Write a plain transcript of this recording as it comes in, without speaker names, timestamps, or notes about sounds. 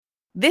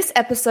This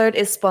episode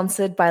is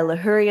sponsored by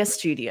Luhuria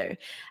Studio,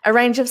 a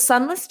range of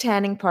sunless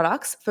tanning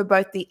products for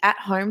both the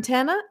at-home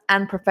tanner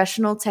and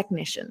professional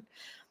technician.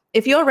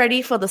 If you're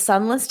ready for the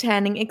sunless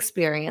tanning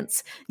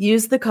experience,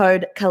 use the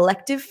code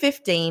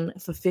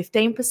COLLECTIVE15 for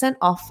 15%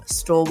 off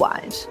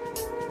store-wide.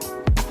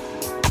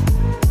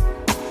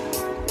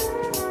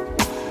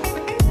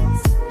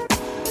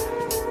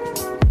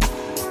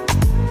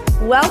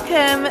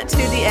 Welcome to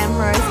the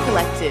Emrose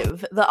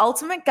Collective, the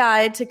ultimate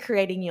guide to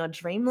creating your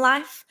dream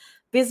life,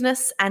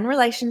 business, and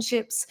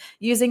relationships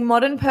using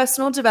modern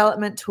personal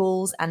development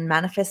tools and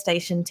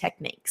manifestation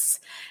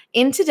techniques.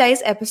 In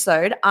today's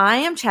episode, I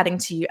am chatting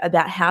to you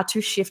about how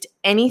to shift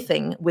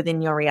anything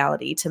within your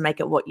reality to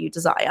make it what you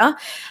desire,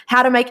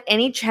 how to make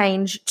any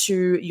change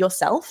to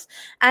yourself,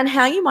 and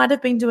how you might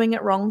have been doing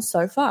it wrong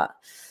so far.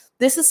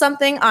 This is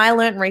something I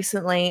learned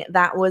recently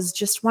that was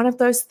just one of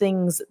those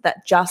things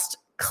that just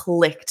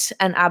clicked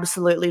and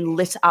absolutely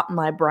lit up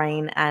my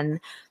brain and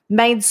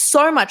made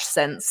so much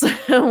sense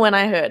when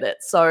I heard it.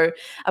 So,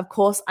 of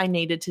course, I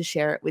needed to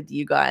share it with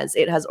you guys.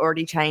 It has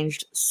already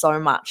changed so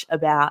much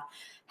about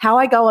how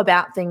I go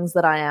about things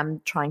that I am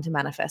trying to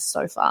manifest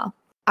so far.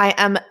 I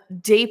am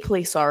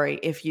deeply sorry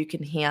if you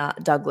can hear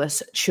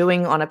Douglas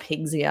chewing on a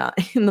pig's ear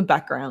in the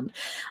background.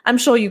 I'm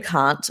sure you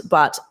can't,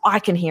 but I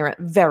can hear it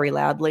very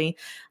loudly.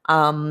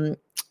 I'm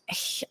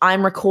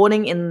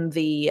recording in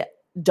the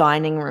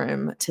dining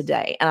room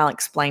today, and I'll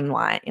explain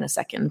why in a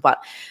second,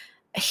 but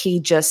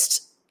he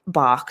just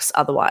barks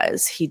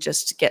otherwise. He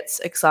just gets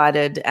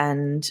excited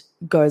and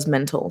goes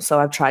mental.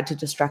 So I've tried to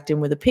distract him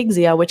with a pig's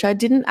ear, which I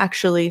didn't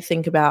actually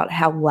think about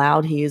how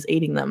loud he is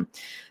eating them.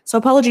 So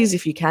apologies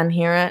if you can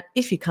hear it.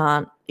 If you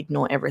can't,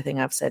 ignore everything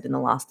I've said in the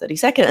last 30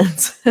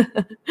 seconds.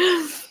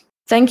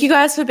 Thank you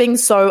guys for being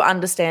so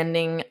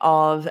understanding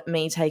of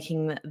me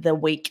taking the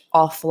week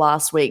off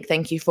last week.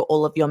 Thank you for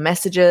all of your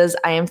messages.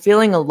 I am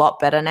feeling a lot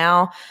better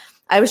now.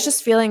 I was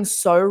just feeling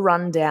so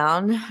run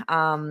down,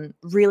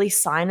 really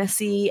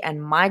sinusy and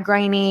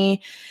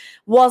migrainey.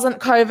 Wasn't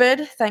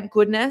COVID, thank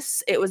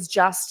goodness. It was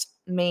just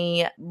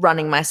me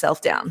running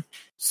myself down.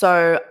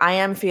 So I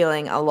am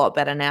feeling a lot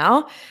better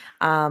now,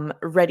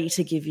 ready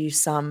to give you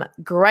some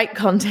great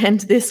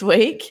content this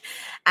week.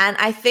 And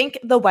I think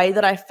the way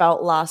that I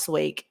felt last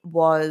week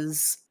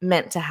was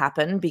meant to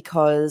happen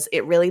because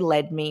it really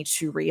led me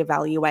to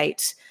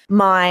reevaluate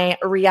my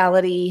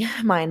reality,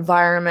 my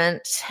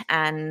environment,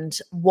 and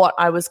how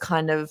I was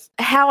kind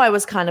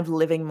of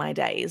living my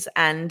days.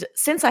 And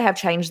since I have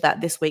changed that,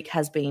 this week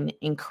has been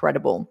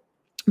incredible.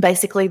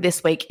 Basically,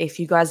 this week, if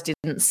you guys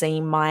didn't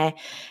see my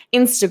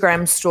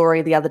Instagram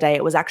story the other day,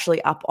 it was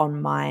actually up on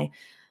my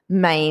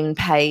main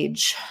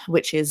page,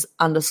 which is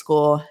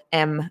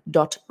 _m.rose__.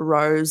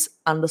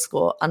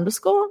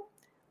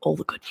 All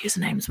the good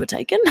usernames were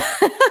taken.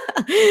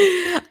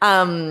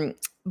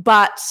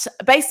 But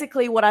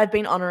basically what I've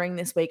been honoring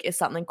this week is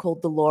something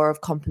called the law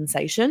of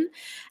compensation.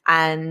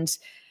 And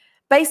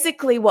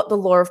basically what the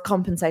law of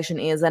compensation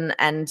is,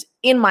 and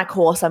in my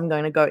course, I'm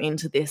going to go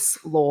into this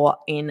law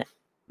in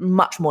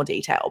much more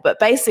detail. But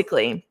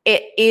basically,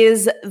 it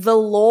is the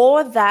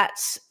law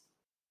that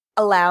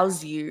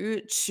allows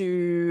you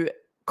to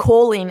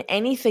call in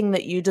anything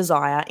that you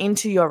desire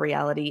into your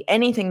reality,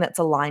 anything that's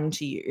aligned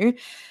to you,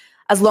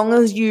 as long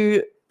as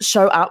you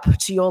show up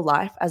to your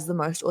life as the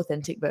most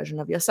authentic version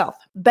of yourself.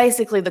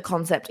 Basically, the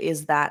concept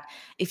is that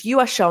if you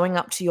are showing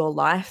up to your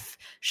life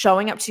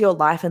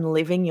and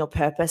living your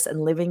purpose and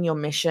living your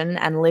mission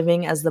and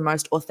living as the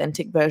most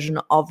authentic version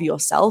of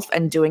yourself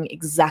and doing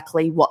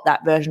exactly what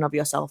that version of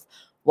yourself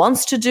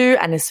wants to do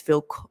and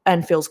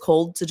feels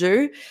called to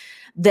do,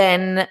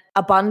 then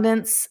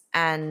abundance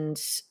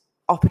and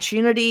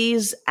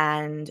opportunities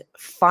and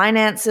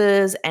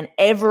finances and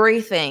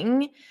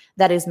everything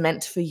that is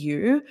meant for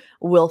you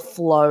will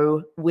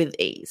flow with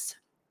ease.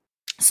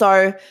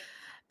 So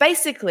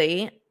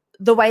basically,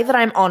 the way that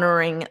I'm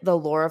honoring the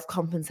law of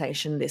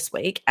compensation this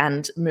week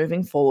and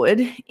moving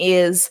forward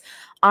is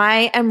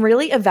I am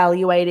really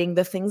evaluating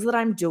the things that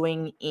I'm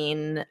doing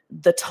in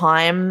the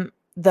time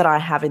that I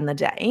have in the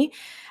day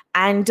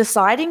and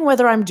deciding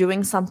whether I'm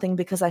doing something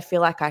because I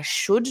feel like I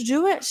should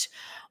do it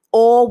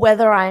or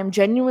whether I am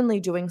genuinely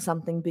doing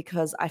something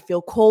because I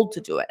feel called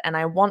to do it and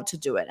I want to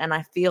do it and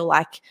I feel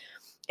like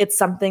it's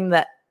something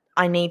that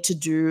I need to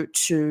do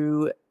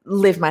to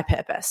live my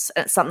purpose.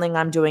 It's something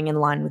I'm doing in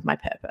line with my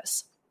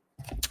purpose.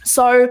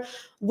 So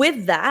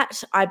with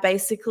that, I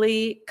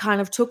basically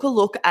kind of took a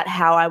look at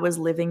how I was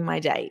living my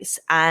days.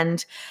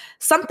 And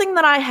something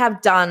that I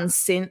have done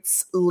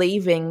since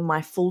leaving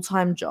my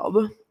full-time job,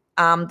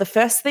 the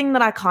first thing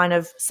that I kind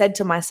of said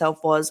to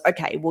myself was,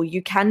 okay, well,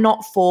 you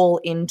cannot fall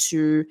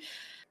into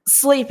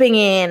sleeping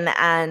in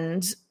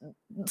and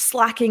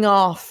slacking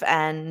off,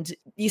 and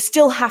you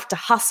still have to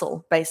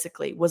hustle,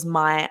 basically, was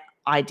my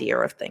idea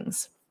of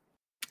things.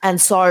 And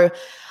so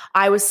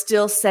I was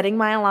still setting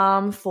my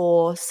alarm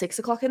for 6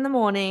 o'clock in the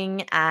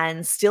morning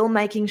and still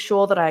making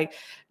sure that I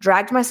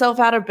dragged myself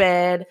out of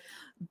bed,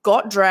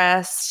 got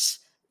dressed,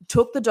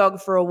 took the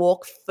dog for a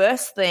walk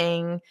first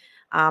thing,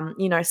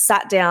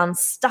 sat down,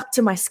 stuck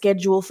to my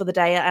schedule for the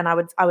day, and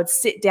I would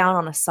sit down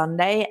on a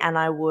Sunday and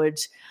I would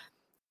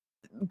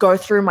go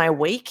through my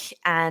week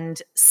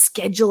and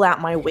schedule out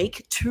my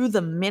week to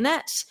the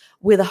minute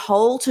with a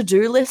whole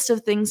to-do list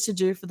of things to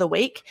do for the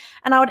week.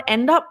 And I would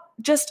end up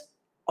just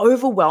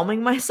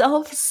overwhelming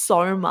myself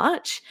so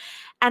much.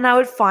 And I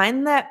would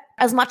find that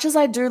as much as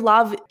I do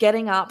love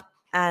getting up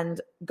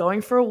and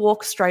going for a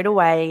walk straight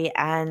away,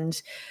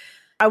 and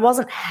I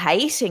wasn't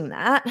hating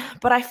that,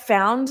 but I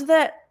found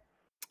that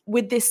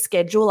with this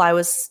schedule I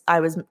was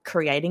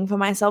creating for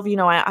myself,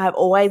 I've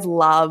always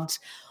loved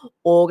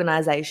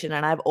organization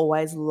and I've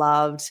always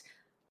loved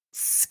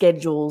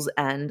schedules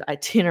and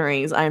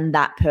itineraries. I'm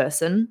that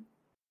person.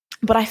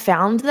 But I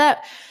found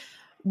that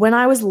when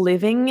I was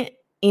living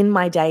in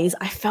my days,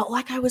 I felt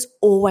like I was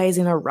always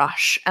in a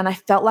rush, and I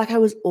felt like I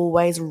was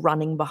always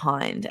running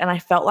behind, and I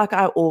felt like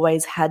I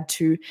always had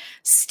to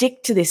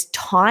stick to this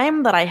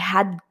time that I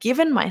had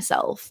given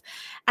myself.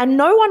 And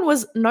no one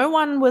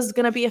was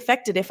going to be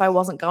affected if I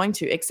wasn't going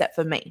to, except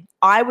for me.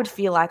 I would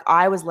feel like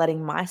I was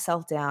letting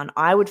myself down.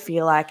 I would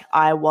feel like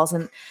I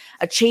wasn't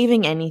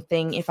achieving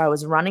anything if I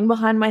was running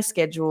behind my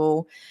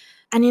schedule.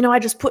 And, I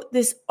just put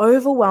this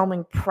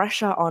overwhelming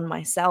pressure on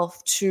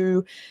myself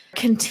to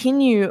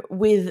continue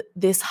with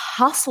this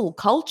hustle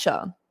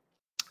culture.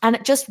 And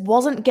it just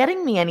wasn't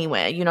getting me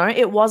anywhere.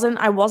 I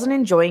wasn't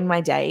enjoying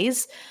my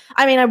days.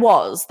 I mean,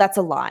 that's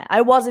a lie.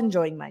 I was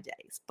enjoying my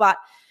days, but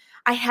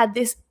I had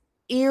this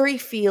eerie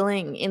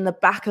feeling in the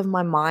back of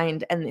my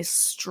mind and this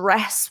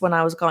stress when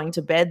I was going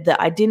to bed that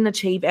I didn't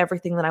achieve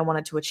everything that I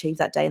wanted to achieve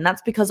that day. And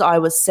that's because I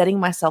was setting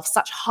myself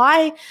such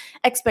high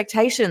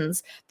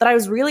expectations that I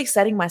was really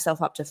setting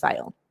myself up to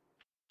fail.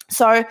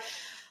 So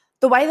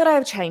the way that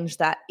I've changed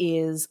that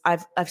is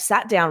I've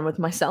sat down with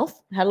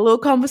myself, had a little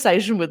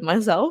conversation with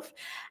myself,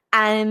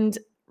 and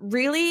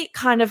really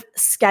kind of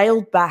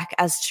scaled back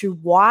as to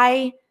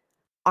why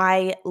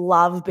I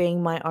love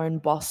being my own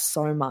boss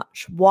so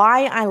much,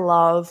 why I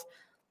love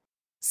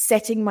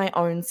setting my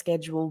own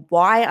schedule,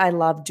 why I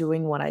love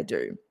doing what I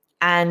do.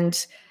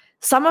 And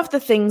some of the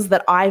things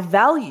that I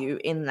value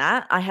in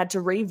that, I had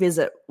to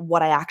revisit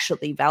what I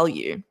actually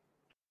value.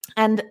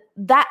 And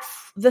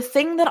the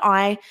thing that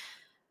I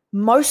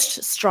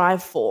most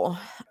strive for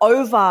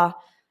over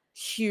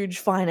huge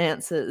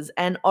finances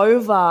and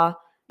over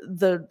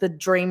the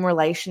dream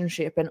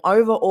relationship and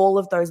over all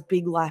of those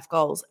big life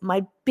goals,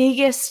 my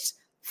biggest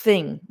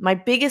thing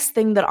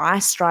that I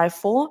strive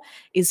for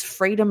is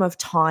freedom of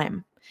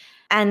time.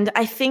 And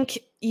I think,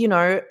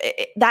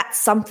 that's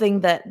something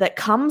that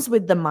comes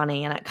with the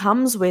money, and it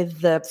comes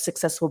with the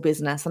successful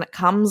business, and it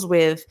comes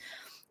with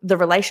the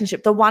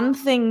relationship. The one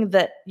thing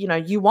that,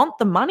 you want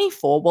the money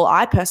for, well,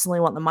 I personally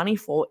want the money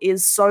for,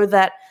 is so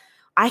that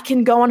I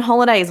can go on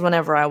holidays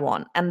whenever I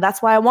want. And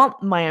that's why I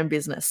want my own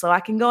business. So I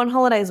can go on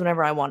holidays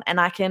whenever I want,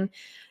 and I can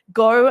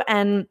go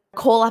and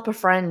call up a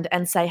friend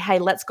and say, hey,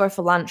 let's go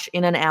for lunch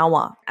in an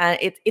hour. And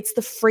it's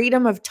the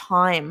freedom of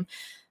time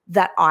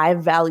that I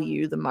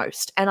value the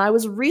most. And I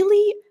was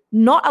really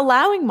not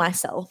allowing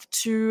myself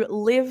to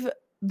live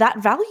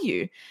that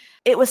value.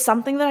 It was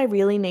something that I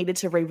really needed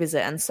to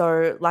revisit. And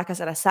so, like I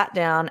said, I sat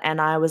down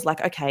and I was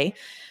like, okay,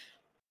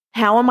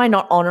 how am I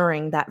not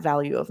honoring that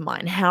value of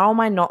mine? How am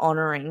I not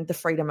honoring the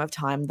freedom of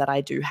time that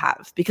I do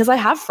have? Because I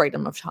have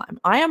freedom of time.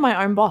 I am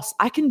my own boss.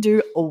 I can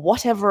do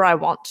whatever I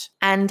want,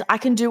 and I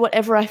can do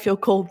whatever I feel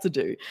called to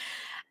do.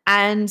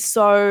 And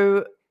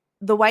so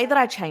the way that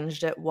I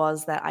changed it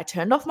was that I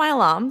turned off my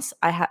alarms.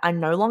 I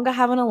no longer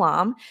have an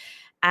alarm.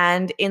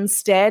 And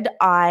instead,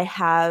 I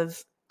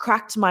have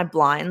cracked my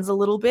blinds a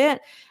little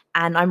bit,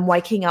 and I'm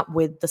waking up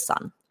with the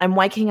sun. I'm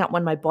waking up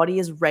when my body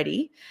is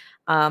ready.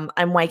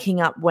 I'm waking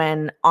up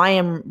when I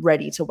am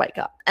ready to wake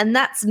up. And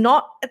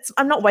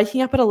I'm not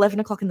waking up at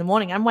 11 o'clock in the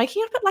morning. I'm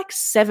waking up at like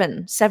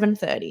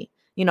 7:30.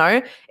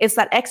 It's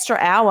that extra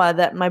hour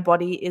that my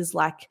body is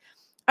like,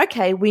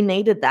 okay, we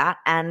needed that.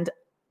 And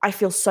I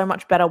feel so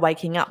much better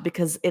waking up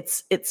because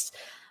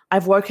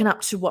I've woken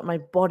up to what my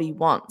body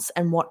wants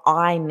and what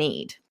I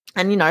need.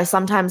 And,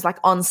 sometimes like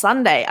on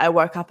Sunday, I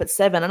woke up at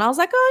 7 and I was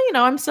like,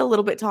 I'm still a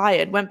little bit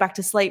tired. Went back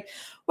to sleep,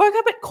 woke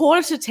up at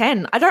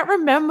 9:45. I don't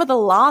remember the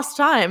last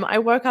time I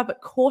woke up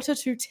at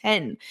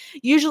 9:45.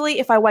 Usually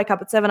if I wake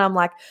up at 7, I'm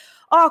like,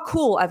 oh,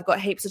 cool, I've got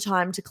heaps of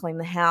time to clean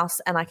the house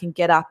and I can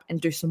get up and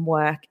do some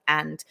work,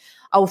 and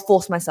I will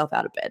force myself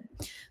out of bed.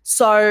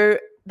 So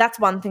that's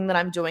one thing that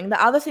I'm doing.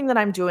 The other thing that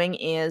I'm doing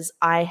is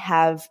I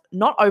have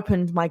not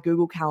opened my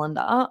Google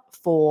Calendar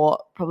for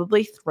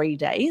probably 3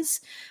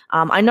 days.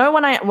 I know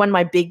when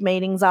my big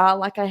meetings are,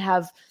 like I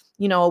have,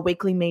 a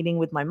weekly meeting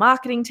with my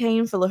marketing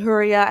team for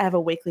Luhuria. I have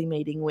a weekly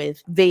meeting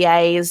with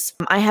VAs.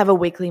 I have a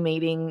weekly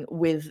meeting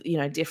with,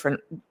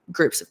 different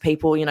groups of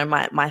people,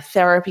 my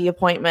therapy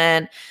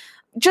appointment,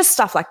 just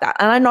stuff like that.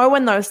 And I know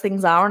when those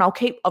things are, and I'll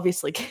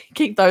obviously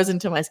keep those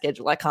into my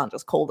schedule. I can't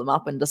just call them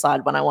up and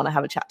decide when I want to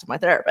have a chat to my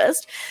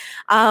therapist.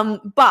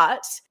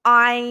 But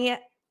I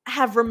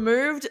have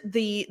removed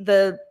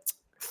the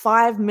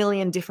 5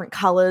 million different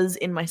colors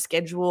in my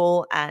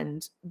schedule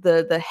and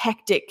the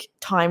hectic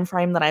time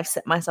frame that I've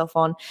set myself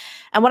on.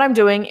 And what I'm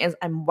doing is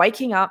I'm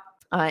waking up,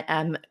 I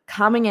am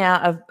coming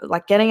out of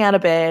getting out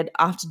of bed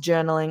after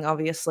journaling,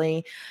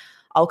 obviously.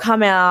 I'll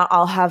come out,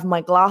 I'll have my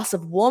glass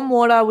of warm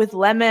water with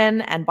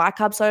lemon and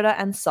bicarb soda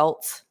and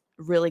salt.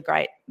 Really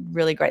great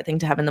thing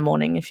to have in the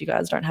morning if you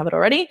guys don't have it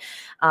already.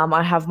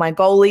 I have my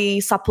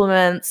Goli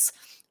supplements.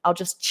 I'll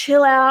just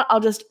chill out. I'll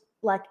just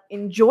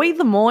enjoy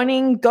the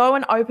morning, go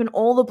and open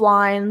all the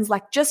blinds,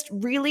 just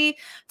really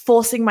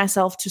forcing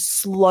myself to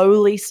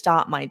slowly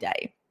start my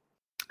day.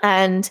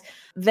 And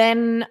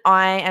then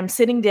I am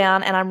sitting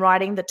down and I'm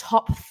writing the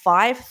top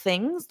 5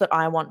 things that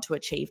I want to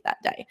achieve that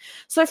day.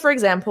 So for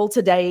example,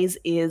 today's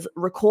is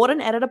record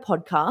and edit a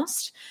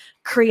podcast,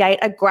 create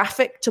a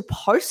graphic to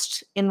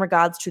post in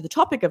regards to the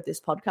topic of this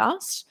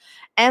podcast,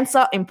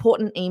 answer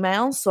important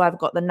emails. So I've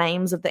got the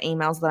names of the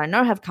emails that I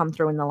know have come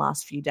through in the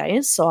last few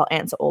days. So I'll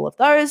answer all of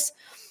those.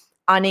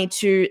 I need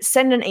to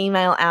send an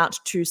email out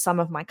to some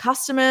of my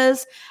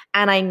customers,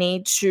 and I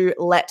need to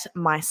let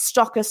my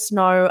stockists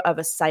know of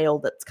a sale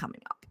that's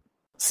coming up.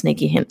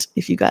 Sneaky hint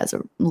if you guys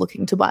are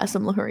looking to buy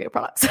some Luhuria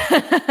products.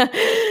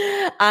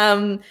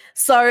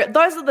 So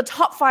those are the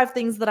top 5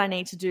 things that I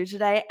need to do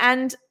today.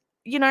 And,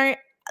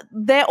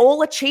 they're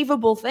all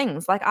achievable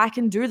things. I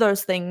can do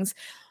those things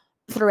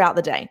throughout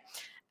the day.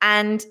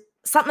 And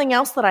something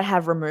else that I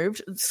have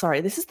removed,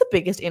 sorry, this is the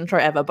biggest intro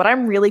ever, but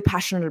I'm really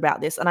passionate about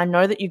this. And I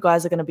know that you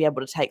guys are going to be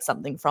able to take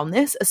something from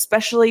this,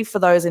 especially for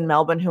those in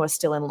Melbourne who are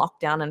still in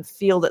lockdown and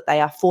feel that they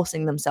are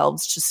forcing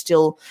themselves to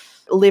still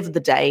live the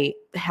day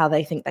how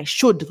they think they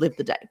should live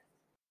the day.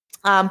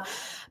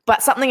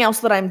 But something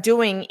else that I'm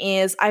doing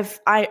is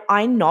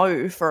I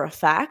know for a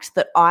fact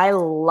that I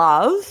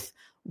love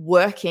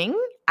working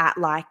at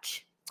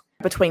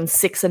between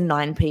 6 and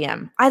 9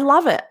 p.m. I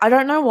love it. I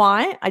don't know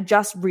why. I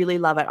just really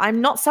love it. I'm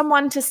not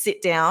someone to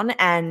sit down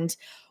and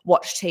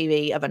watch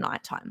TV of a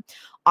nighttime.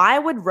 I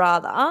would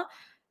rather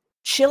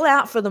chill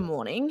out for the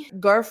morning,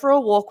 go for a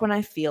walk when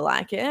I feel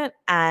like it,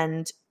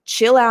 and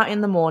chill out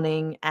in the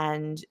morning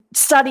and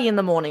study in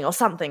the morning or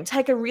something.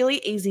 Take a really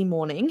easy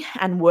morning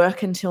and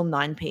work until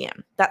 9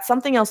 p.m. That's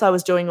something else I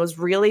was doing, was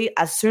really,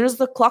 as soon as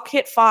the clock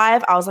hit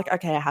 5, I was like,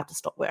 okay, I have to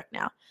stop work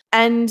now.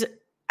 And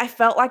I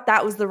felt like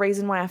that was the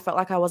reason why I felt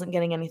like I wasn't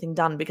getting anything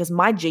done, because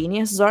my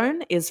genius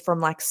zone is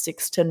from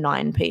 6 to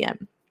 9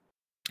 p.m.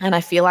 And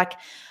I feel like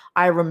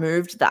I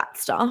removed that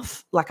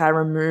stuff. I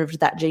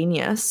removed that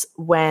genius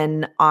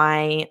when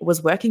I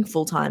was working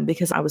full time,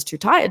 because I was too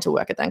tired to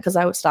work at then, because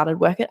I started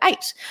work at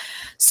 8.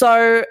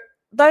 So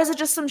those are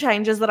just some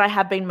changes that I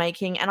have been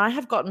making, and I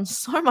have gotten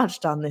so much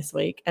done this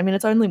week. I mean,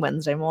 it's only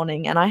Wednesday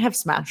morning and I have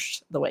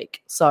smashed the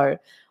week. So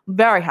I'm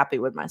very happy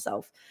with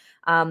myself.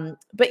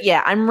 But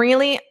yeah, I'm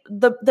really,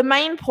 the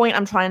main point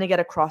I'm trying to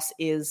get across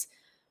is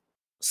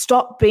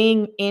stop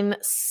being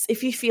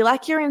if you feel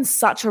like you're in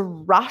such a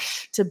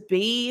rush to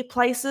be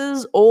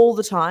places all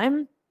the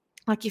time,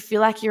 you feel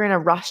like you're in a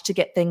rush to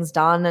get things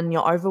done and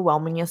you're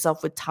overwhelming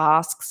yourself with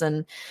tasks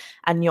and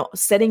you're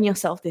setting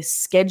yourself this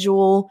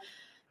schedule,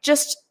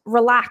 just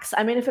relax.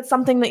 I mean, if it's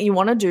something that you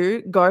want to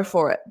do, go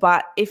for it.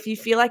 But if you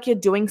feel like you're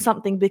doing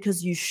something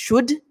because you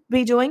should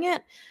be doing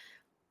it,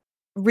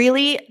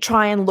 really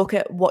try and look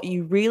at what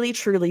you really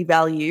truly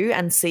value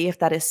and see if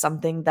that is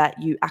something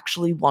that you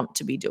actually want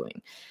to be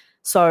doing.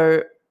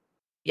 So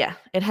yeah,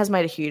 it has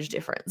made a huge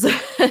difference.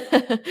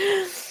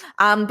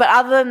 But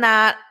other than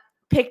that,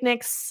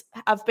 picnics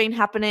have been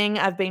happening.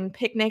 I've been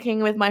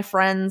picnicking with my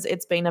friends.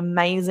 It's been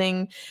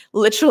amazing.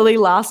 Literally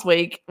last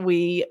week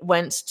we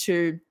went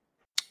to,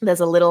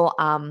 there's a little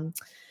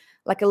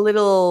a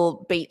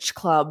little beach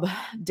club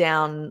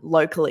down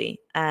locally,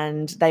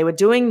 and they were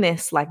doing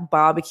this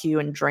barbecue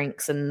and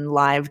drinks and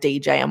live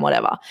DJ and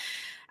whatever.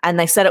 And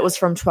they said it was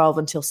from 12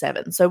 until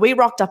 7. So we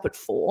rocked up at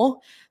 4.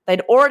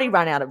 They'd already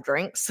run out of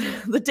drinks.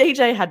 The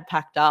DJ had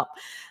packed up.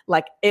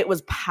 It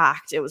was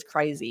packed. It was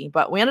crazy.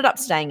 But we ended up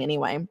staying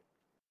anyway.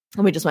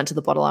 And we just went to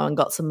the bottle and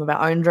got some of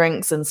our own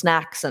drinks and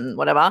snacks and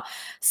whatever,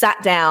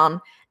 sat down.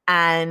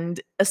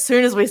 And as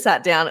soon as we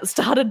sat down, it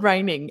started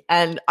raining.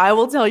 And I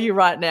will tell you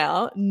right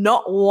now,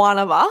 not one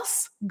of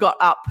us got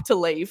up to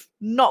leave.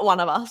 Not one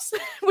of us.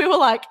 We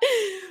were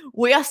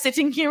we are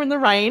sitting here in the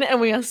rain and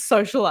we are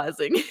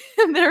socializing.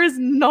 And there is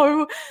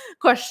no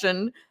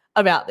question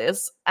about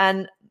this.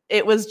 And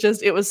it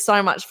was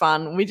so much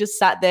fun. We just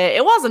sat there.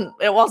 It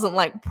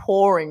wasn't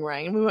pouring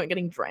rain. We weren't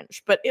getting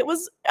drenched, but it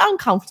was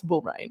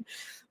uncomfortable rain.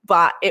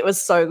 But it was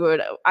so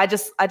good. I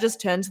just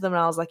turned to them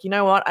and I was like, you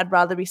know what? I'd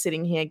rather be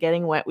sitting here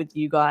getting wet with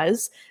you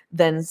guys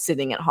than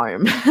sitting at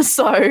home.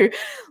 So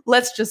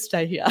let's just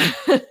stay here.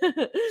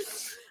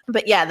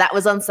 But yeah, that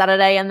was on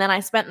Saturday. And then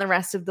I spent the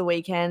rest of the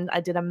weekend.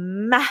 I did a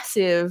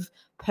massive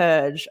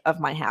purge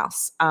of my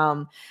house.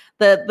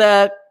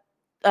 The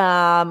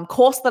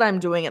course that I'm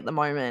doing at the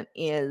moment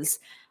is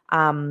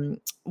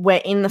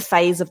we're in the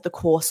phase of the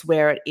course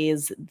where it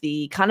is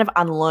the kind of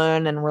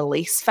unlearn and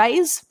release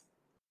phase.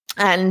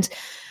 And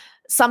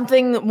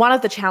One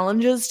of the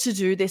challenges to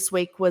do this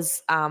week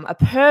was a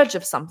purge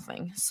of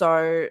something.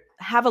 So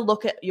have a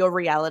look at your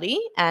reality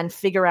and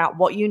figure out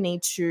what you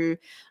need to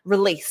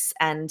release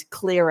and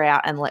clear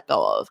out and let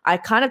go of. I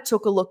kind of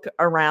took a look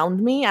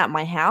around me at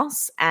my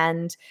house,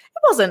 and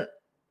it wasn't,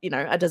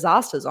 a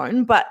disaster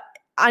zone, but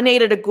I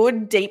needed a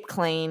good deep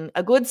clean,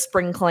 a good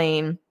spring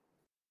clean.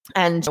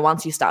 And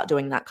once you start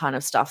doing that kind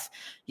of stuff,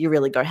 you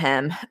really go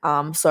ham.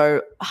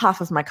 So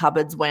half of my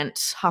cupboards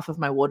went, half of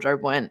my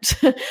wardrobe went.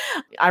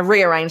 I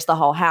rearranged the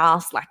whole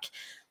house. Like,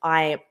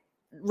 I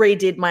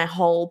redid my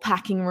whole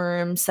packing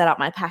room, set up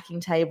my packing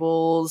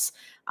tables,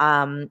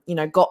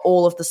 got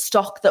all of the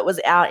stock that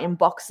was out in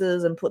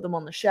boxes and put them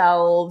on the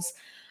shelves.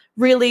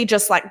 Really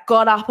just like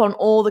got up on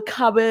all the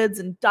cupboards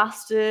and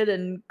dusted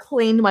and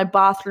cleaned my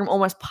bathroom,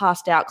 almost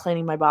passed out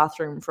cleaning my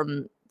bathroom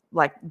from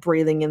like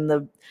breathing in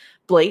the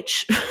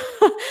bleach.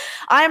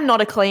 I am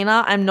not a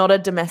cleaner. I'm not a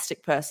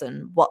domestic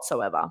person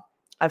whatsoever.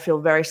 I feel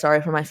very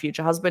sorry for my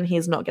future husband.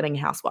 He's not getting a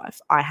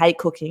housewife. I hate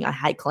cooking. I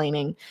hate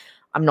cleaning.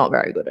 I'm not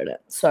very good at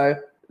it. So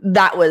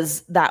that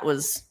was,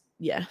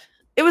 yeah.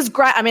 It was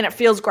great. I mean, it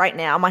feels great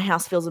now. My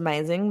house feels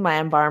amazing. My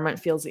environment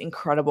feels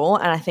incredible.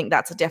 And I think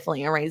that's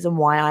definitely a reason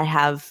why I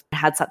have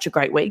had such a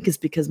great week, is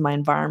because my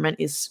environment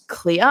is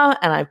clear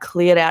and I've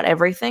cleared out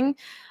everything.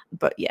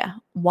 But yeah,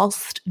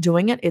 whilst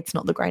doing it, it's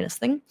not the greatest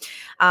thing.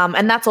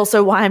 And that's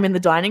also why I'm in the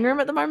dining room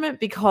at the moment,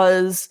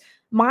 because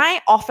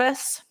my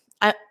office,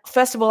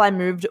 first of all, I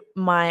moved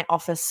my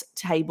office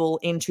table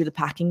into the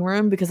packing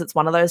room because it's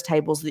one of those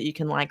tables that you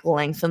can like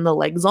lengthen the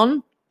legs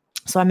on.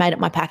 So I made it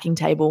my packing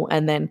table,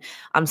 and then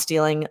I'm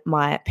stealing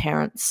my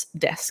parents'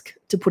 desk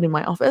to put in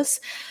my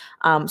office.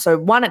 So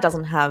one, it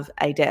doesn't have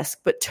a desk,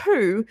 but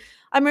two,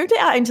 I moved it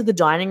out into the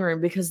dining room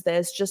because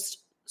there's just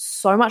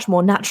so much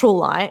more natural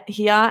light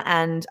here,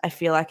 and I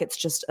feel like it's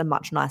just a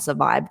much nicer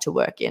vibe to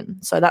work in.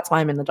 So that's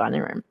why I'm in the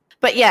dining room.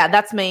 But yeah,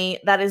 that's me.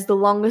 That is the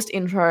longest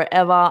intro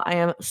ever. I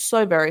am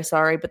so very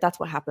sorry, but that's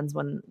what happens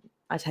when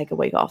I take a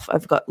week off.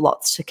 I've got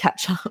lots to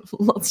catch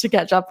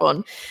up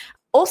on.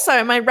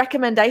 Also, my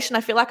recommendation,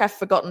 I feel like I've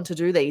forgotten to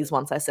do these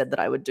once I said that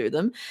I would do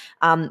them.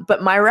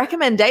 But my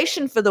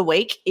recommendation for the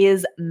week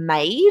is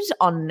Made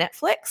on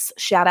Netflix.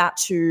 Shout out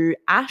to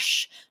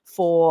Ash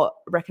for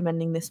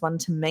recommending this one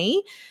to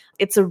me.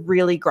 It's a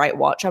really great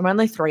watch. I'm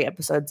only 3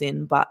 episodes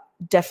in, but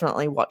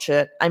definitely watch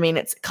it. I mean,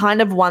 it's kind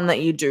of one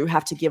that you do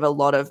have to give a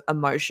lot of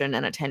emotion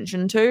and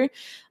attention to.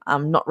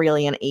 Not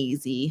really an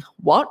easy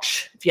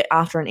watch. If you're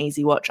after an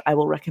easy watch, I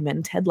will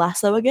recommend Ted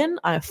Lasso again.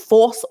 I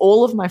force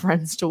all of my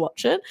friends to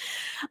watch it.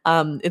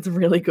 It's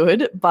really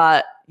good.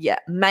 But yeah,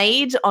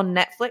 Made on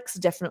Netflix,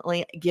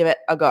 definitely give it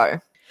a go.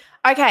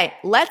 Okay,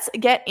 let's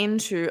get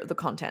into the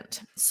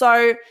content.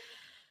 So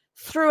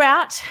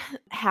throughout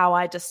how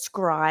I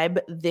describe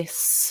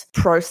this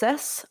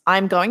process,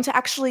 I'm going to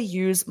actually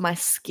use my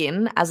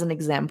skin as an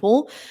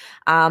example,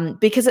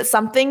 because it's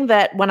something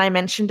that when I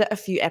mentioned it a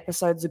few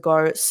episodes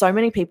ago, so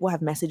many people have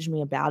messaged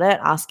me about it,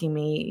 asking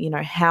me,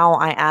 how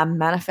I am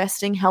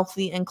manifesting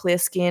healthy and clear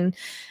skin,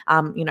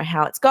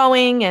 how it's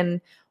going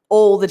and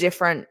all the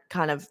different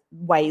kind of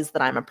ways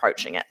that I'm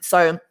approaching it.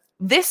 So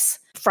this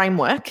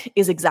framework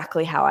is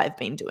exactly how I've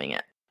been doing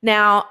it.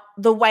 Now,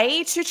 the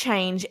way to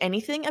change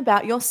anything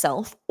about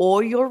yourself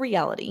or your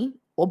reality,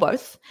 or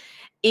both,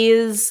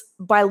 is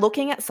by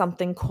looking at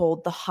something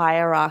called the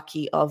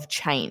hierarchy of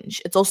change.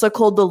 It's also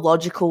called the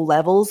logical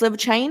levels of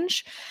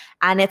change,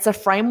 and it's a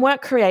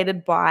framework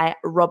created by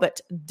Robert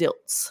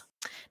Dilts.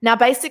 Now,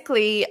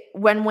 basically,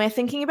 when we're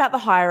thinking about the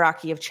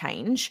hierarchy of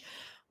change,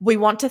 we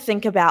want to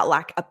think about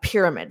like a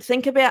pyramid.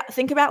 Think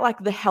about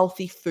like the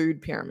healthy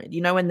food pyramid.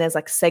 When there's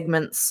like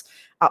segments,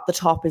 up the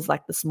top is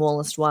like the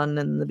smallest one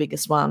and the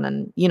biggest one,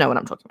 and you know what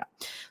I'm talking about.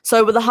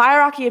 So with the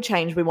hierarchy of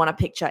change, we want to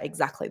picture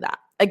exactly that.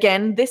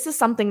 Again, this is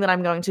something that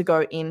I'm going to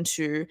go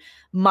into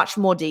much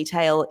more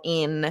detail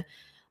in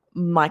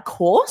my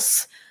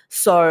course.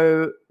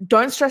 So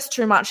don't stress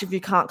too much if you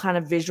can't kind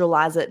of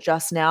visualize it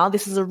just now.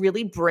 This is a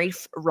really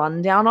brief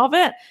rundown of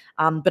it,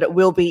 but it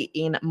will be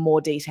in more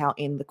detail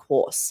in the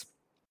course.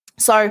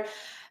 So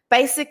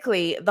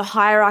basically, the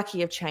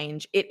hierarchy of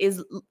change, it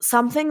is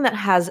something that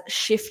has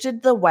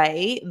shifted the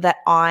way that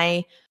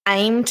I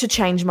aim to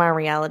change my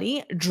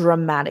reality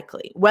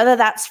dramatically, whether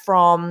that's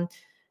from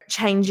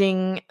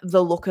changing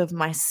the look of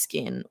my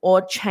skin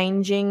or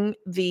changing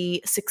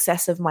the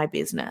success of my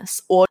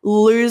business or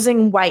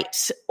losing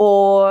weight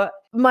or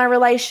my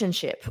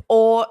relationship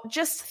or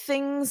just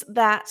things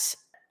that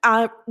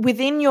are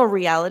within your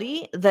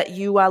reality that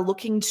you are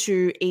looking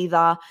to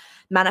either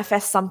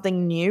manifest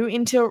something new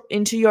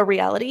into your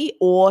reality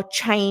or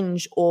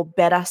change or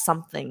better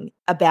something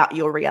about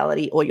your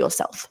reality or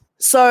yourself.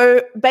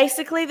 So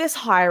basically this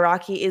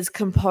hierarchy is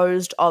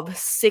composed of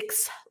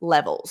 6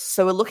 levels.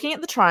 So we're looking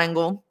at the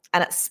triangle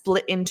and it's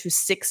split into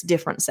 6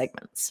 different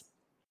segments.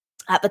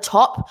 At the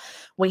top,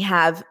 we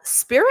have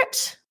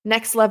spirit.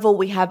 Next level,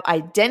 we have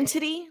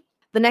identity.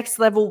 The next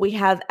level, we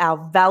have our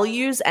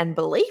values and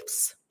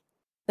beliefs.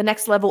 The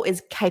next level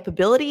is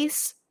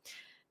capabilities.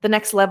 The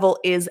next level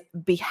is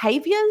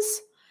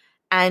behaviors.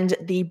 and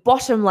the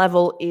bottom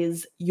level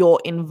is your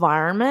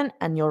environment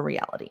and your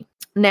reality.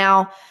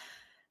 Now,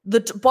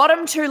 the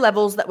bottom two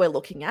levels that we're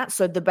looking at,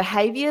 so the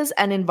behaviors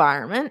and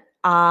environment,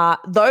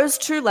 those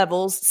two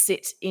levels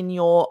sit in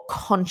your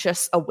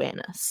conscious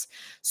awareness.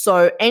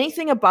 So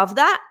anything above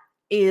that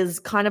is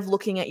kind of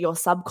looking at your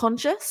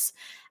subconscious,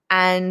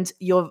 and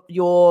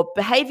your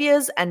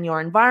behaviors and your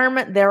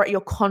environment, they're at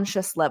your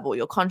conscious level,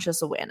 your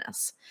conscious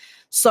awareness.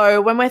 So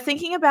when we're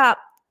thinking about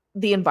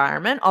the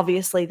environment,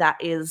 obviously that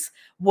is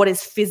what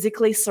is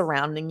physically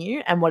surrounding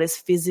you and what is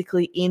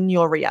physically in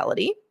your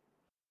reality.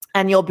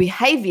 And your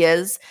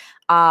behaviors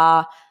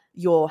are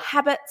your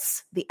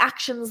habits, the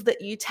actions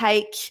that you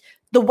take,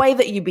 the way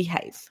that you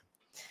behave.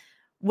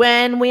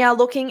 When we are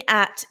looking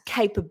at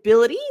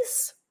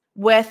capabilities,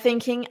 we're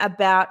thinking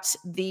about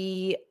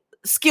the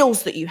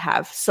skills that you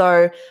have.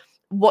 So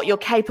what you're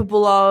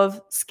capable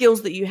of,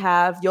 skills that you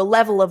have, your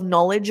level of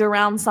knowledge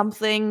around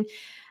something,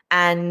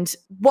 and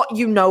what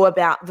you know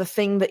about the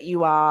thing that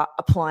you are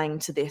applying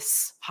to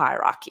this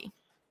hierarchy.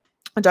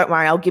 And don't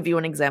worry, I'll give you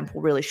an example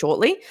really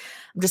shortly.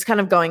 I'm just kind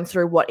of going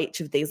through what each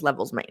of these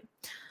levels mean.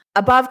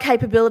 Above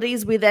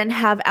capabilities, we then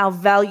have our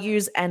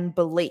values and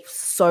beliefs.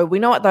 So we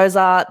know what those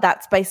are.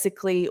 That's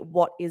basically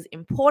what is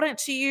important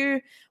to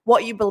you,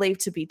 what you believe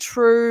to be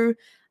true,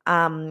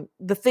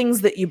 the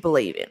things that you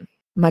believe in.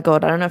 My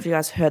God, I don't know if you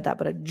guys heard that,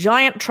 but a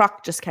giant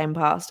truck just came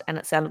past and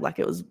it sounded like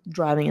it was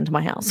driving into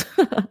my house.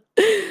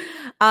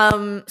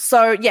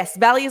 So yes,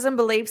 values and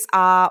beliefs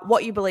are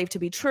what you believe to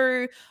be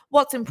true,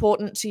 what's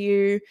important to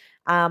you,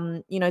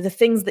 the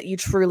things that you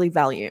truly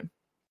value.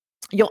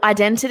 Your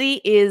identity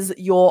is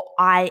your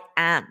I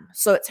am.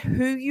 So it's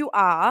who you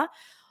are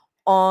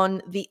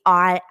on the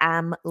I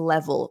am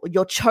level,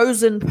 your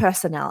chosen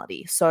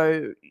personality.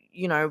 So,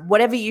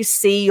 whatever you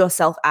see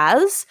yourself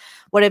as,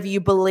 whatever you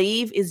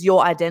believe is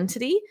your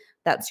identity,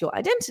 that's your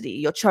identity,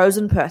 your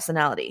chosen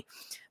personality.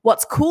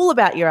 What's cool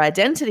about your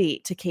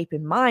identity to keep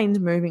in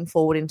mind moving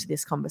forward into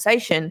this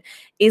conversation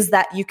is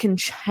that you can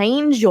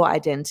change your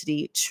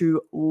identity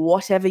to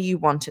whatever you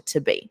want it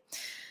to be.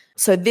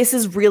 So this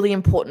is really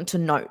important to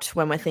note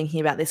when we're thinking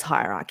about this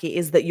hierarchy,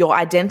 is that your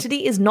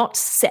identity is not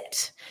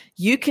set.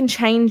 You can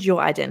change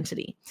your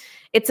identity.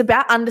 It's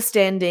about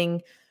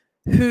understanding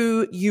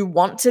who you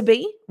want to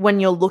be when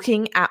you're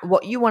looking at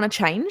what you want to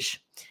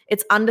change.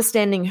 It's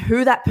understanding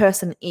who that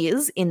person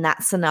is in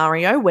that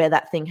scenario where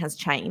that thing has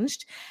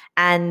changed.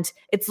 And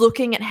it's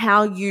looking at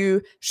how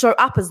you show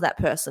up as that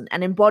person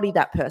and embody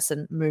that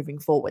person moving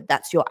forward.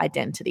 That's your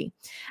identity.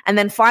 And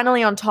then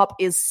finally on top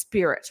is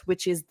spirit,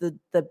 which is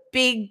the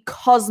big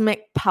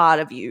cosmic part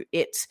of you.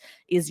 It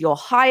is your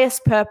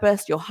highest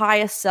purpose, your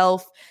highest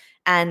self,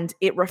 and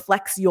it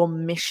reflects your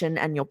mission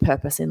and your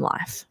purpose in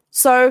life.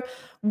 So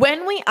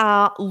when we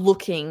are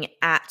looking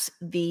at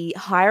the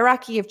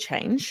hierarchy of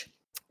change,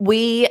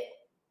 we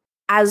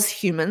as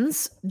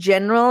humans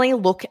generally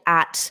look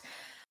at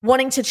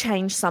wanting to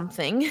change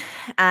something,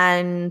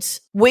 and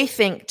we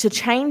think to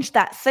change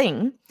that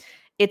thing,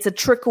 it's a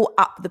trickle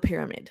up the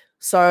pyramid.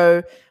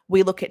 So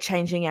we look at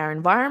changing our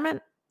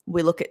environment,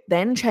 we look at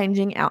then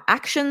changing our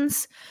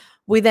actions,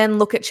 we then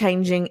look at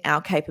changing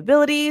our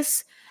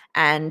capabilities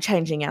and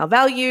changing our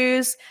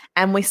values,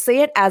 and we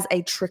see it as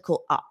a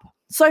trickle up.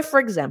 So for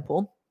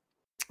example,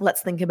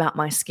 let's think about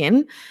my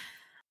skin.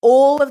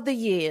 All of the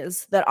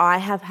years that I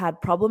have had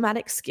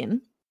problematic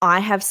skin, I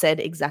have said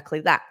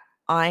exactly that.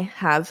 I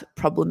have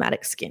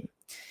problematic skin.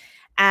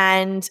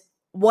 And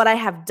what I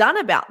have done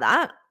about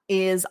that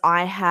is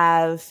I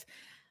have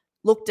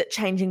looked at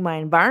changing my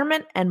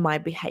environment and my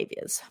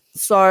behaviors.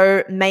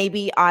 So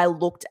maybe I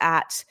looked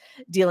at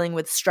dealing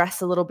with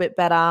stress a little bit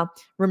better,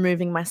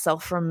 removing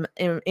myself from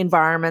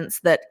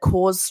environments that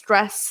cause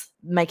stress,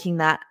 making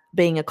that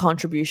being a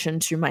contribution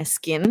to my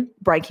skin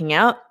breaking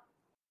out.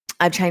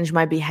 I've changed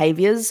my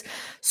behaviors.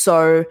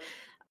 So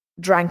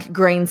drank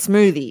green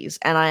smoothies,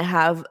 and I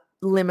have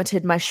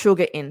limited my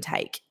sugar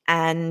intake.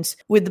 And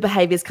with the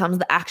behaviors comes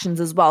the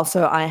actions as well.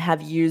 So I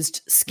have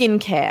used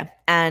skincare,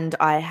 and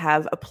I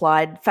have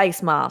applied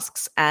face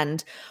masks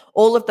and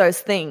all of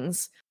those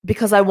things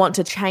because I want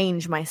to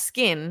change my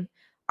skin.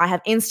 I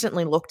have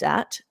instantly looked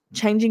at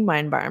changing my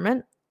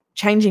environment,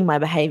 changing my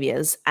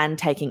behaviors, and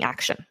taking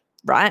action,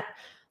 right?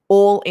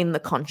 All in the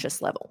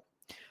conscious level.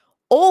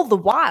 All the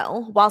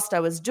while, whilst I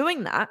was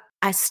doing that,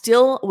 I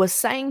still was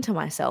saying to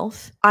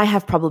myself, I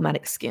have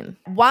problematic skin.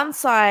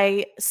 Once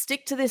I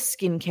stick to this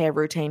skincare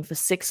routine for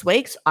 6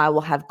 weeks, I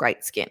will have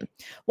great skin.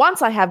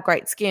 Once I have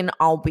great skin,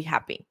 I'll be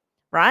happy,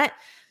 right?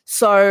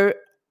 So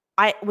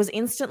I was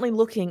instantly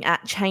looking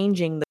at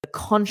changing the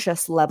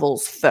conscious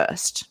levels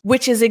first,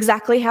 which is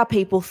exactly how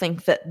people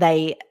think that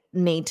they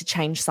need to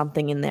change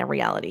something in their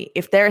reality.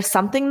 If there is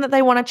something that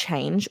they want to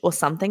change or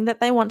something that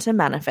they want to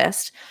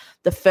manifest,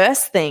 the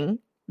first thing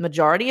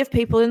majority of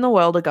people in the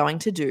world are going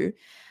to do,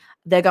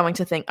 they're going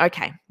to think,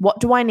 okay, what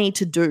do I need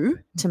to do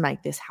to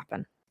make this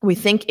happen? We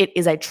think it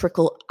is a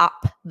trickle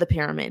up the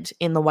pyramid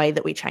in the way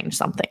that we change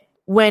something.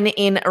 When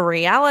in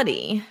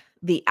reality,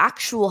 the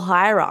actual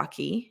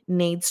hierarchy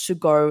needs to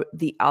go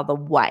the other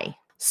way.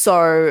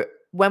 So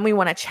when we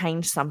want to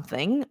change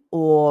something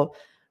or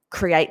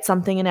create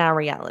something in our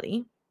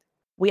reality,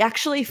 we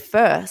actually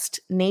first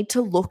need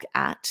to look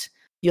at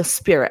your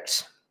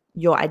spirit,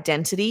 your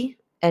identity,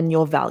 and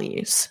your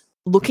values.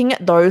 Looking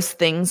at those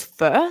things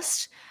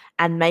first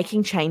and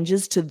making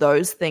changes to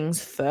those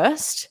things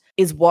first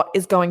is what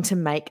is going to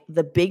make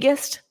the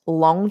biggest,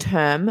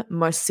 long-term,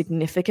 most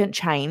significant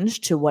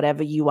change to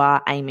whatever you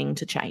are aiming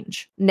to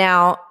change.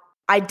 Now,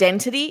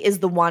 identity is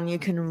the one you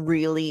can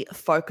really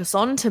focus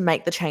on to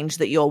make the change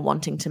that you're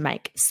wanting to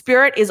make.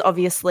 Spirit is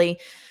obviously,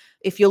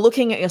 if you're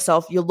looking at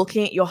yourself, you're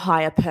looking at your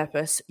higher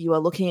purpose, you are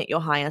looking at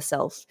your higher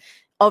self.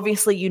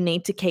 Obviously, you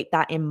need to keep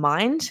that in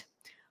mind,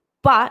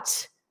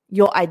 but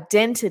your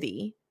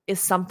identity is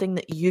something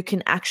that you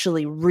can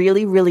actually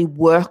really, really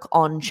work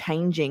on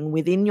changing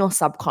within your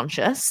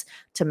subconscious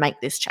to make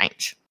this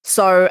change.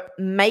 So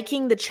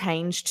making the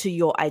change to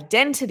your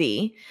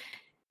identity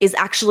is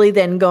actually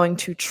then going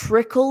to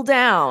trickle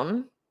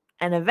down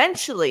and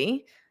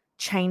eventually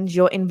change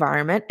your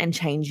environment and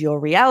change your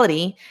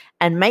reality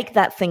and make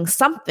that thing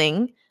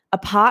something a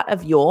part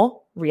of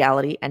your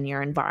reality and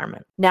your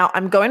environment. Now,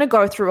 I'm going to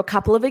go through a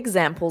couple of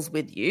examples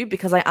with you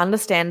because I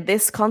understand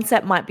this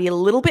concept might be a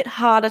little bit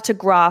harder to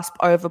grasp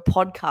over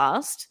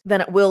podcast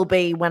than it will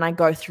be when I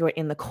go through it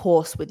in the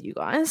course with you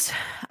guys.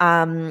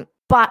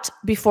 But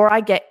before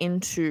I get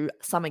into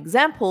some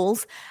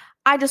examples,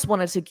 I just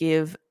wanted to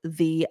give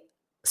the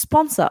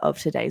sponsor of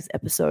today's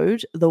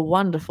episode, the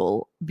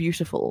wonderful,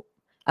 beautiful,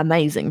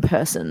 amazing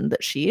person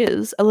that she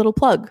is, a little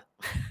plug.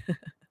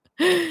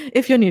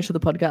 If you're new to the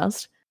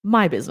podcast,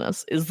 my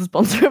business is the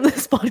sponsor of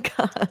this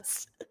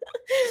podcast.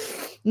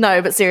 No,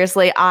 but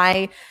seriously,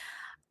 I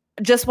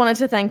just wanted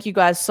to thank you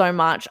guys so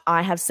much.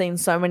 I have seen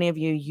so many of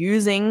you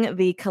using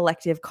the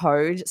collective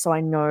code, so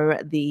I know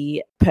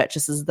the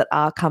purchases that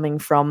are coming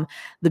from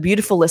the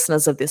beautiful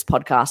listeners of this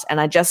podcast. And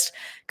I just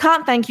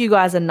can't thank you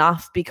guys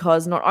enough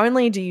because not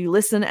only do you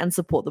listen and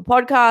support the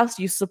podcast,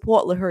 you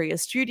support Luhuria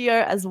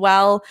Studio as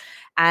well.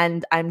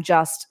 And I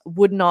just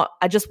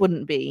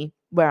wouldn't be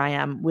where I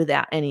am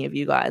without any of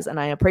you guys. And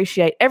I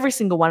appreciate every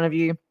single one of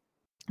you.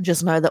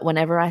 Just know that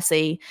whenever I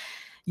see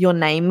your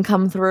name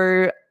come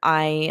through,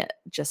 I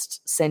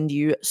just send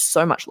you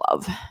so much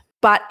love.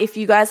 But if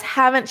you guys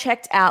haven't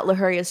checked out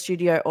Luhuria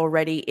Studio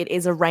already, it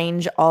is a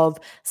range of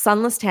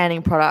sunless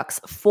tanning products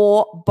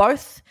for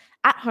both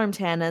at-home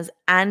tanners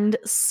and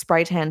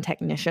spray tan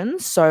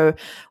technicians. So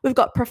we've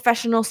got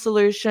professional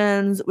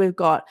solutions, we've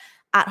got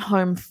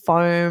at-home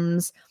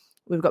foams,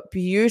 we've got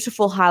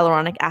beautiful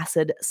hyaluronic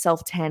acid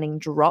self-tanning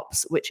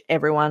drops, which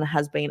everyone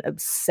has been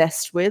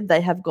obsessed with.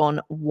 They have gone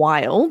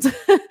wild.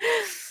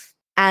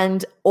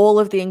 And all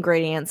of the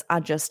ingredients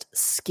are just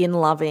skin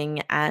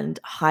loving and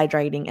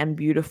hydrating and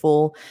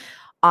beautiful.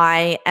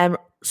 I am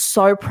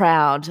so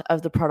proud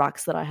of the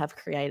products that I have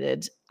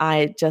created.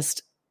 I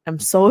just am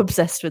so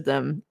obsessed with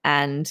them,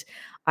 and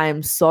I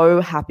am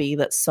so happy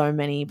that so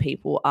many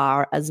people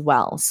are as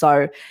well.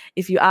 So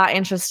if you are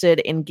interested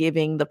in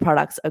giving the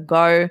products a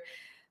go,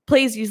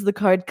 please use the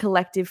code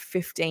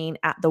collective15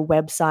 at the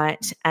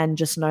website, and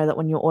just know that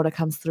when your order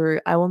comes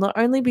through, I will not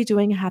only be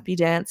doing a happy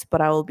dance,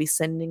 but I will be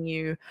sending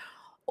you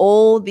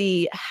all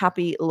the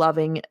happy,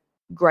 loving,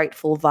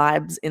 grateful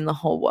vibes in the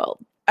whole world.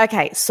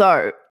 Okay,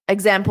 so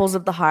examples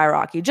of the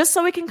hierarchy, just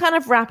so we can kind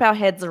of wrap our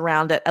heads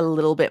around it a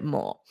little bit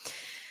more.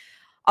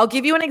 I'll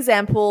give you an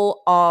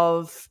example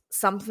of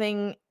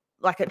something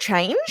like a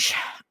change.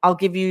 I'll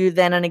give you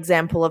then an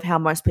example of how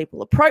most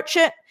people approach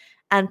it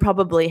and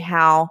probably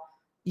how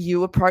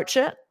you approach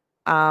it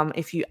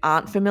if you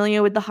aren't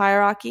familiar with the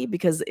hierarchy,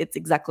 because it's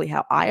exactly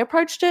how I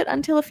approached it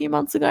until a few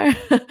months ago.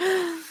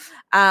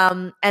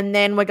 And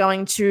then we're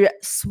going to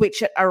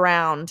switch it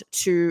around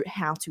to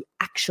how to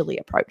actually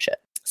approach it.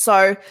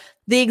 So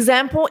the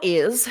example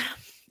is,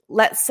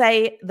 let's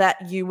say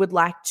that you would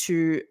like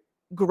to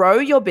grow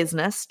your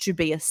business to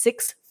be a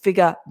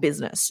 6-figure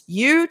business.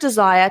 You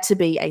desire to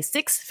be a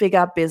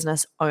 6-figure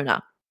business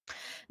owner.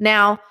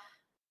 Now,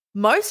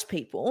 most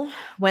people,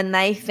 when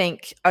they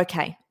think,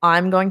 okay,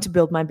 I'm going to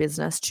build my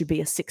business to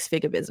be a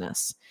 6-figure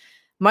business,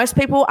 most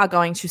people are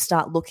going to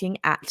start looking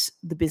at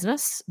the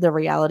business, the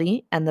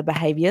reality, and the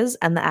behaviors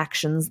and the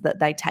actions that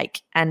they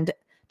take and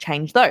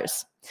change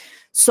those.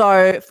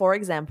 So, for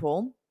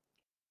example,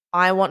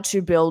 I want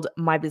to build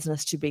my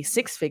business to be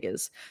 6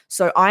 figures.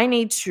 So I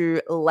need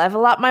to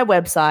level up my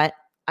website.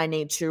 I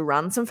need to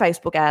run some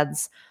Facebook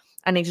ads.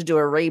 I need to do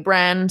a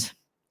rebrand.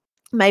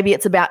 Maybe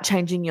it's about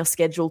changing your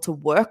schedule to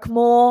work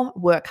more,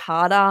 work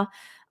harder,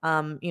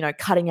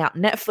 cutting out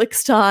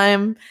Netflix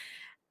time.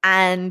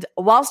 And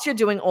whilst you're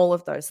doing all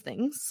of those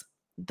things,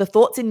 the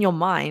thoughts in your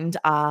mind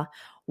are,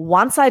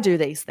 once I do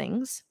these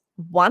things,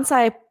 once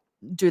I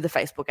do the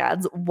Facebook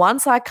ads,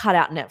 once I cut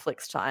out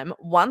Netflix time,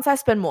 once I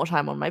spend more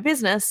time on my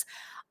business,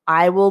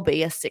 I will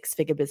be a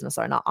 6-figure business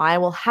owner. I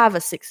will have a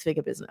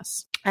 6-figure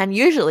business. And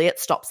usually it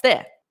stops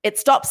there. It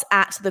stops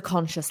at the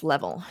conscious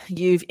level.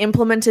 You've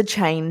implemented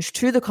change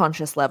to the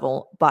conscious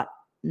level, but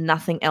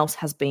nothing else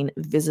has been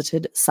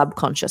visited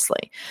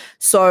subconsciously.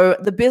 So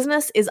the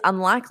business is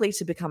unlikely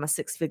to become a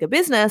 6-figure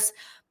business,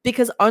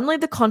 because only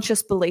the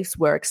conscious beliefs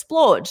were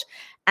explored.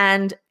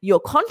 And your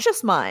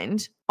conscious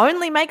mind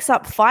only makes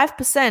up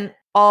 5%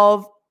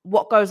 of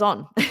what goes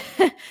on.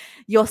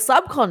 Your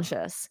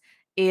subconscious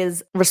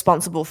is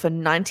responsible for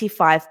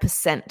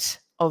 95%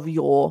 of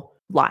your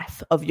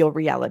life, of your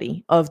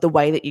reality, of the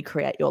way that you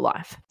create your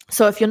life.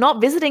 So if you're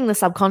not visiting the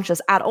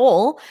subconscious at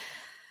all,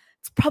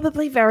 it's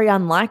probably very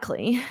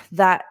unlikely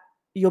that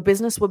your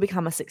business will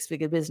become a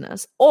six-figure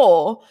business,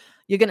 or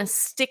you're going to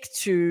stick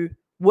to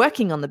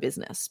working on the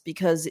business,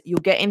 because you'll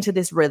get into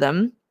this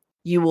rhythm.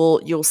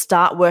 You'll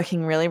start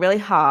working really, really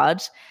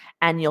hard,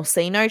 and you'll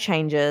see no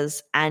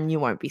changes, and you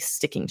won't be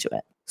sticking to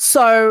it.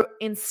 So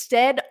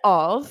instead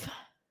of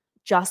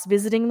just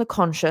visiting the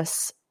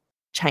conscious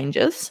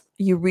changes,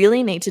 you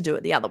really need to do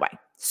it the other way.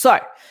 So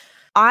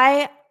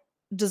I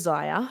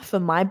desire for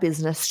my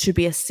business to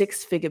be a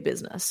six-figure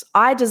business.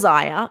 I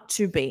desire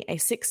to be a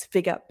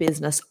six-figure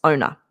business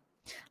owner.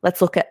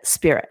 Let's look at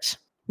spirit.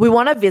 We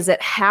want to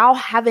visit how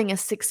having a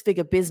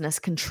six-figure business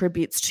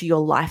contributes to your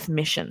life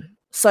mission.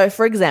 So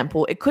for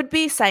example, it could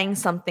be saying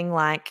something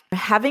like,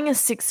 having a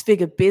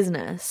six-figure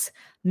business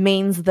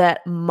means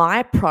that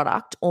my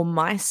product or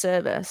my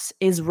service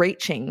is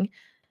reaching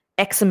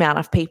X amount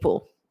of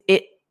people.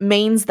 It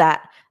means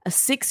that a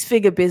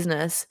six-figure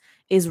business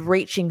is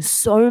reaching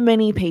so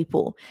many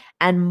people,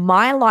 and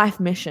my life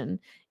mission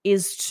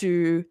is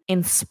to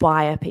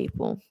inspire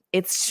people.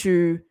 It's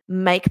to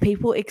make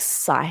people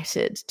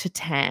excited to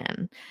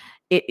tan.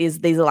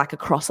 These are like a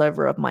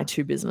crossover of my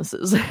two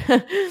businesses.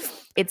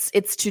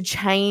 It's to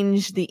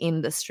change the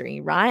industry,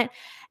 right?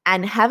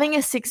 And having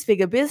a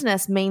six-figure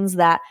business means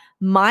that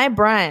my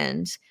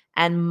brand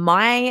and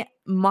my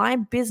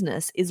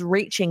business is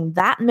reaching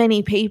that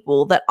many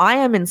people, that I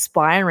am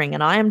inspiring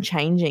and I am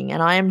changing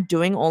and I am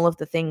doing all of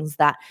the things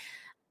that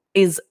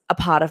is a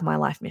part of my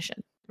life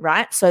mission,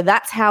 right? So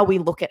that's how we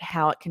look at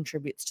how it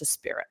contributes to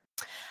spirit.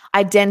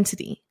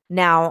 Identity.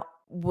 Now,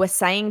 we're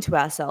saying to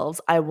ourselves,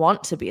 I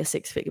want to be a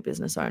six-figure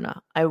business owner.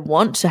 I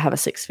want to have a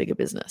six-figure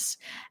business.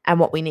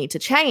 And what we need to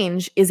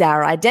change is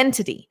our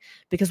identity.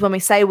 Because when we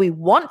say we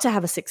want to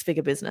have a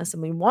six-figure business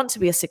and we want to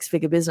be a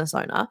six-figure business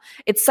owner,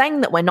 it's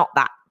saying that we're not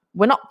that.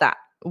 We're not that.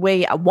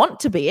 We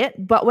want to be it,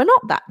 but we're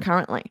not that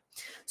currently.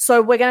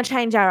 So we're going to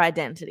change our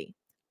identity.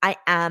 I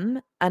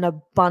am an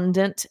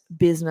abundant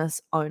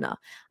business owner.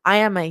 I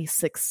am a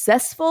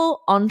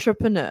successful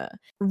entrepreneur.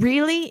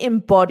 Really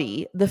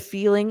embody the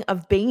feeling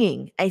of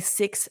being a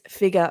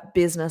six-figure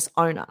business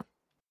owner.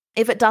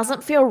 If it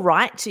doesn't feel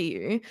right to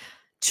you,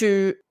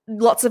 to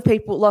lots of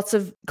people, lots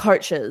of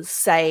coaches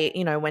say,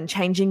 when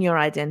changing your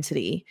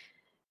identity,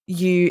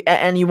 you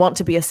want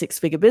to be a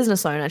six-figure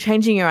business owner,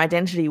 changing your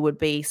identity would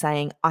be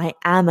saying, I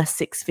am a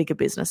six-figure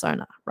business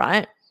owner,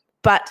 right?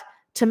 But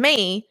to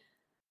me,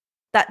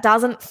 that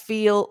doesn't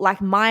feel like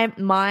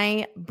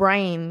my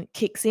brain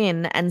kicks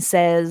in and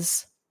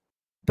says,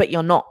 but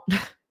you're not,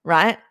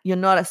 right? You're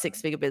not a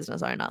six-figure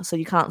business owner, so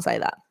you can't say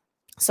that.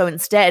 So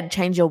instead,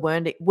 change your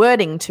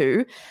wording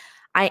to,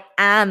 I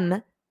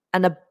am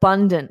an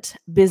abundant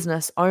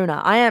business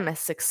owner. I am a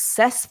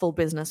successful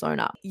business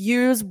owner.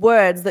 Use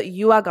words that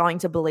you are going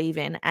to believe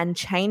in and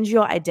change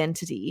your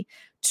identity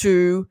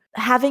to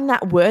having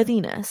that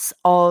worthiness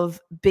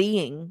of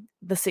being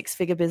the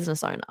six-figure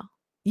business owner.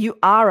 You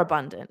are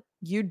abundant.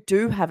 You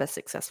do have a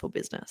successful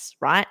business,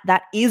 right?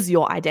 That is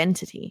your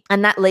identity.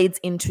 And that leads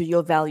into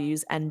your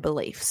values and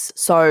beliefs.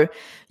 So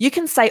you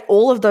can say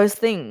all of those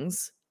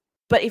things,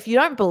 but if you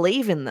don't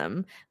believe in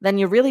them, then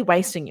you're really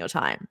wasting your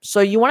time. So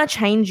you want to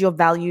change your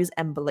values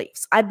and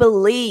beliefs. I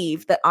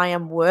believe that I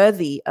am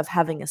worthy of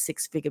having a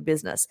six-figure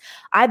business.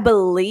 I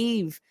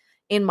believe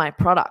in my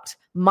product.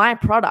 My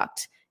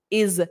product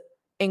is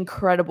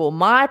incredible.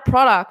 My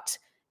product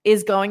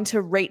is going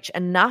to reach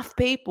enough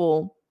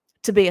people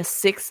to be a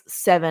 6,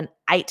 7,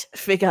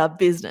 8-figure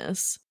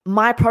business.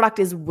 My product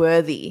is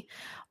worthy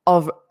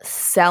of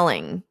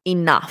selling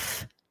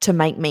enough to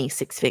make me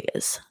six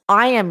figures.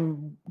 I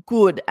am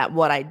good at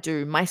what I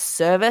do. My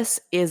service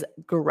is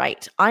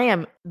great. I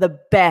am the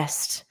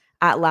best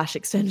at lash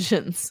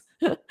extensions.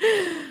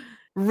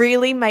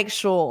 Really make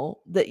sure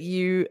that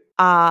you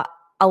are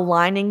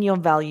aligning your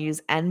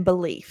values and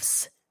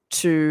beliefs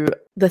to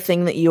the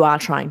thing that you are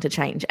trying to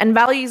change, and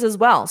values as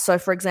well. So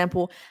for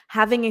example,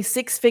 having a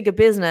six-figure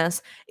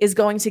business is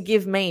going to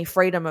give me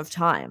freedom of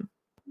time,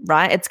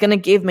 right? It's going to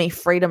give me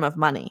freedom of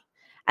money.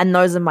 And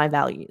those are my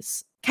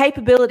values.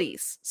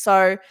 Capabilities.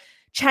 So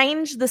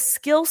change the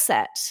skill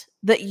set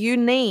that you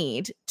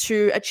need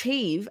to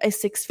achieve a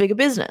six-figure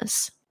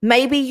business.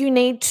 Maybe you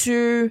need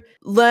to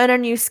learn a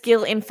new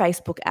skill in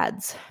Facebook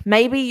ads.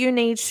 Maybe you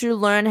need to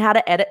learn how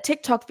to edit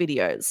TikTok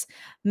videos.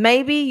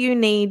 Maybe you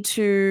need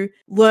to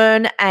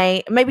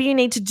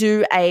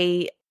do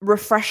a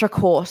refresher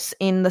course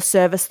in the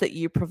service that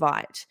you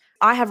provide.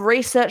 I have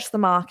researched the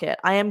market.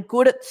 I am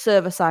good at the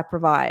service I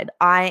provide.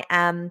 I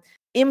am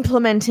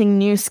implementing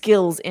new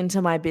skills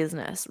into my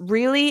business.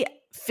 Really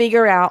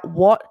figure out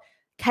what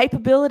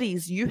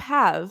capabilities you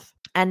have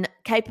and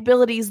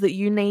capabilities that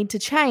you need to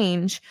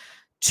change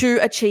to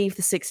achieve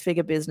the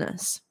six-figure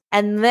business.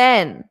 And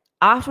then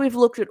After we've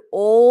looked at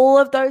all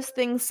of those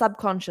things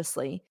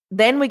subconsciously,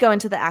 then we go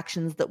into the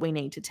actions that we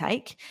need to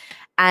take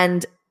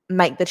and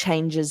make the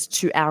changes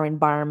to our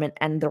environment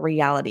and the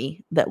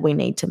reality that we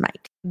need to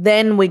make.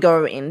 Then we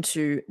go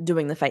into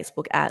doing the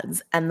Facebook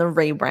ads and the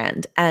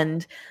rebrand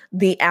and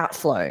the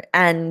outflow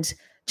and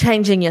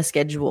changing your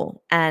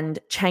schedule and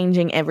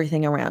changing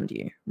everything around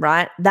you,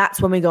 right?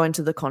 That's when we go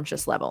into the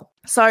conscious level.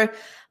 So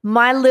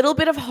my little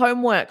bit of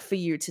homework for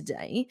you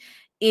today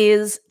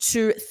is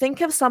to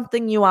think of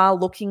something you are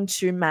looking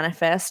to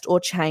manifest or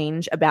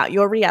change about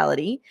your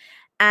reality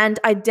and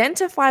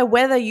identify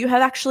whether you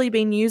have actually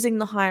been using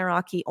the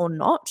hierarchy or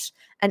not.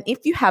 And if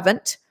you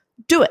haven't,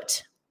 do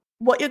it.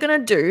 What you're going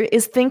to do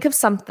is think of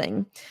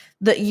something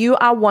that you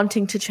are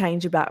wanting to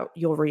change about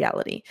your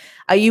reality.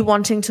 Are you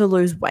wanting to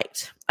lose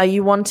weight? Are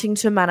you wanting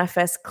to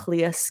manifest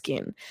clear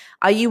skin?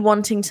 Are you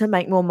wanting to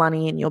make more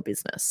money in your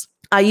business?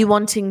 Are you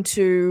wanting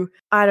to,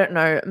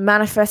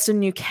 manifest a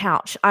new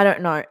couch?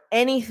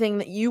 Anything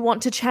that you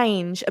want to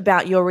change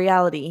about your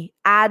reality,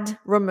 add,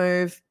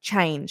 remove,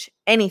 change,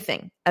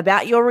 anything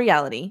about your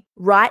reality,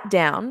 write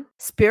down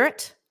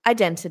spirit,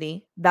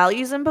 identity,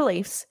 values and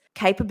beliefs,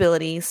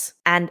 capabilities,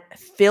 and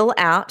fill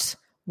out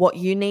what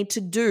you need to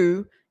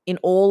do in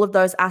all of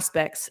those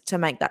aspects to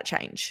make that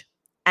change.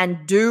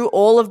 And do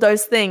all of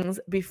those things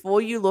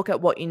before you look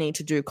at what you need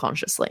to do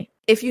consciously.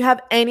 If you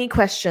have any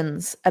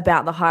questions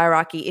about the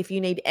hierarchy, if you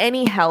need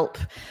any help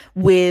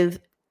with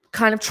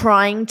kind of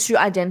trying to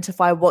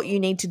identify what you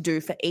need to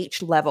do for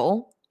each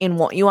level in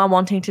what you are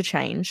wanting to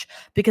change,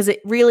 because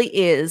it really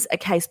is a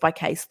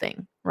case-by-case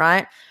thing,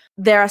 right?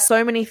 There are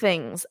so many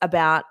things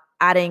about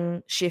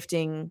adding,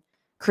 shifting,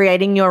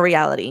 creating your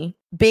reality,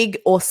 big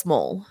or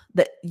small,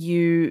 that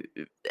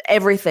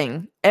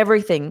everything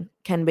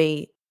can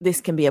be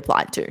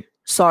applied to.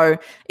 So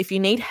if you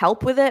need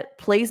help with it,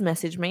 please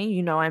message me.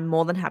 You know I'm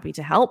more than happy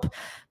to help.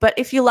 But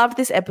if you loved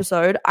this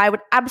episode, I would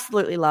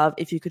absolutely love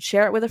if you could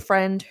share it with a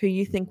friend who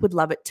you think would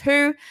love it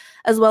too,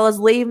 as well as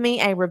leave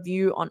me a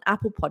review on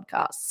Apple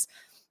Podcasts.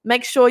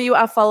 Make sure you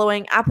are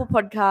following Apple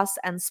Podcasts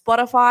and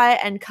Spotify,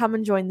 and come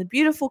and join the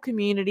beautiful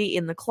community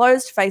in the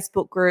closed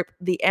Facebook group,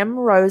 the M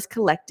Rose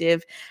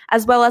Collective,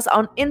 as well as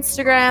on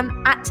Instagram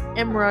at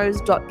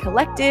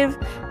mrose.collective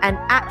and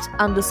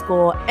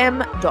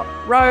 @_m.rose__.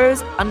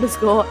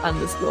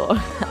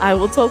 I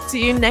will talk to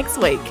you next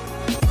week.